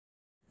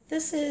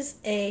This is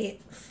a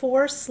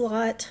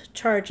 4-slot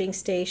charging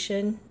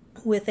station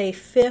with a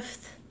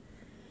 5th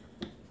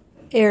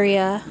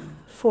area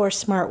for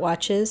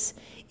smartwatches.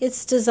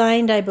 It's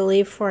designed, I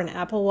believe, for an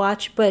Apple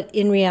Watch, but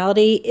in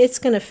reality, it's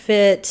going to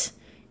fit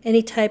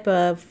any type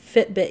of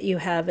Fitbit you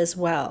have as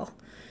well.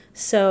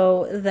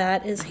 So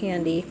that is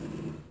handy.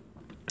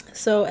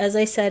 So as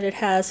I said, it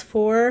has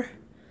 4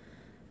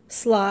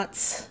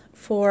 slots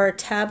for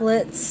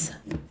tablets,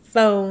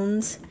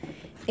 phones,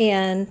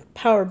 and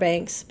power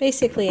banks,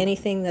 basically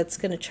anything that's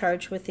going to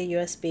charge with the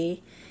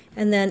USB.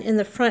 And then in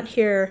the front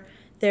here,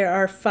 there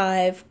are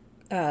 5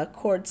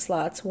 cord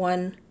slots,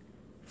 1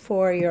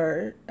 for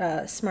your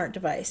smart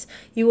device.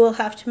 You will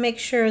have to make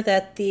sure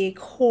that the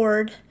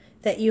cord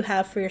that you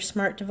have for your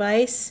smart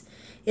device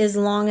is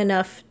long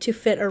enough to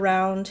fit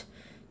around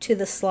to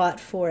the slot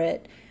for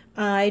it.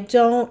 I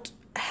don't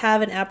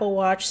have an Apple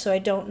Watch, so I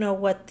don't know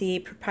what the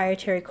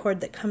proprietary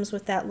cord that comes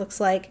with that looks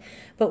like,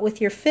 but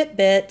with your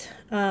Fitbit,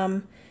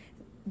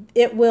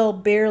 it will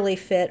barely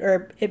fit,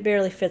 or it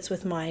barely fits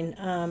with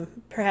mine.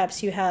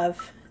 Perhaps you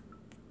have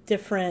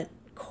different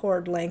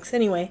cord lengths.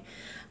 Anyway,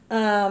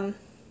 but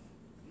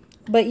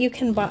you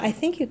can buy, I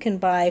think you can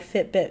buy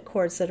Fitbit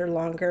cords that are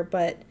longer,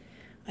 but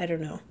I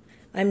don't know.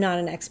 I'm not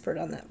an expert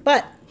on that.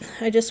 But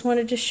I just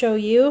wanted to show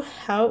you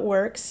how it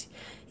works.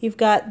 You've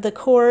got the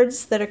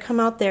cords that are come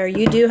out there.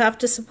 You do have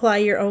to supply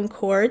your own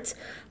cords.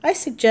 I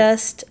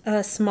suggest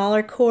a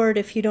smaller cord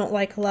if you don't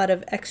like a lot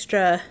of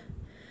extra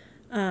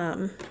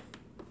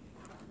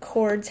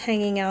cords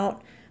hanging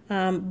out,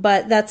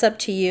 but that's up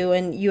to you,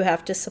 and you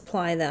have to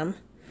supply them.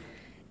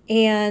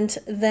 And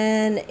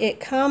then it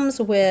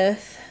comes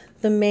with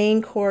the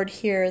main cord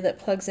here that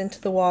plugs into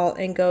the wall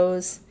and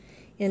goes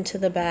into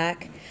the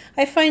back.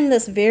 I find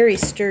this very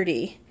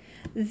sturdy.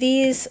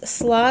 These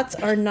slots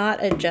are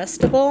not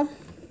adjustable,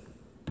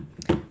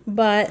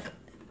 but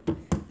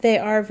they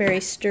are very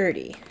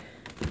sturdy,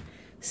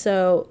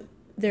 so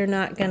they're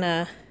not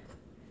gonna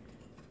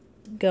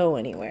go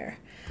anywhere.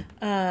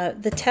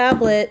 The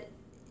tablet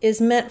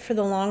is meant for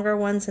the longer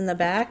ones in the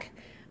back,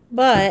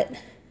 but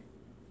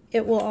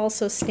it will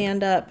also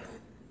stand up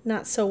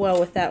not so well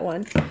with that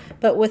one,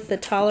 but with the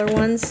taller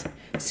ones.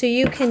 So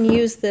you can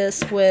use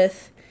this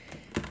with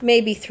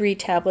maybe 3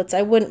 tablets.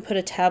 I wouldn't put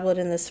a tablet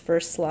in this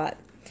first slot.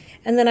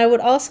 And then I would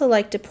also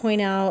like to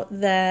point out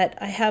that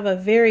I have a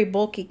very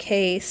bulky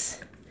case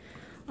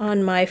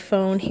on my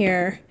phone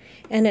here,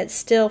 and it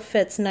still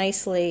fits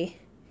nicely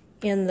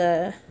in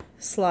the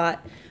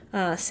slot.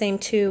 Same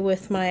too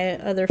with my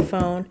other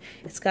phone.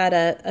 It's got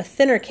a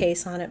thinner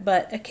case on it,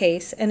 but a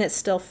case, and it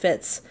still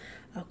fits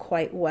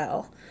quite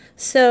well.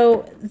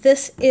 So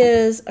this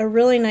is a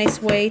really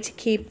nice way to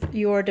keep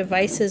your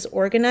devices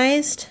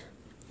organized.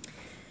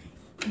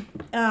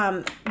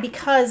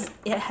 Because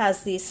it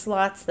has these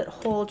slots that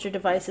hold your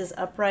devices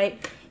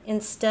upright,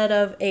 instead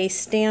of a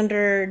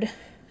standard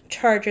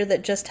charger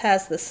that just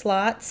has the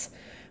slots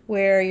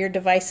where your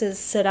devices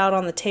sit out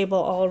on the table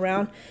all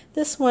around,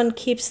 this one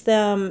keeps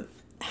them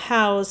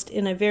housed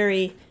in a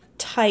very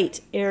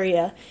tight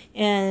area,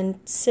 and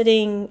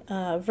sitting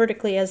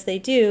vertically as they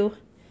do,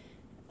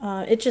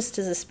 it just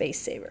is a space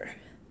saver.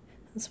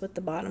 That's what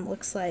the bottom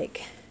looks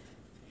like.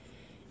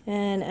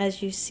 And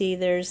as you see,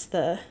 there's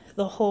the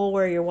hole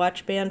where your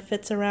watch band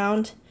fits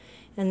around,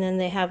 and then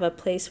they have a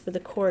place for the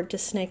cord to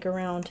snake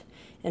around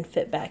and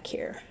fit back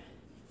here.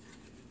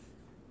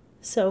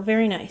 So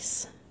very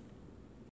nice.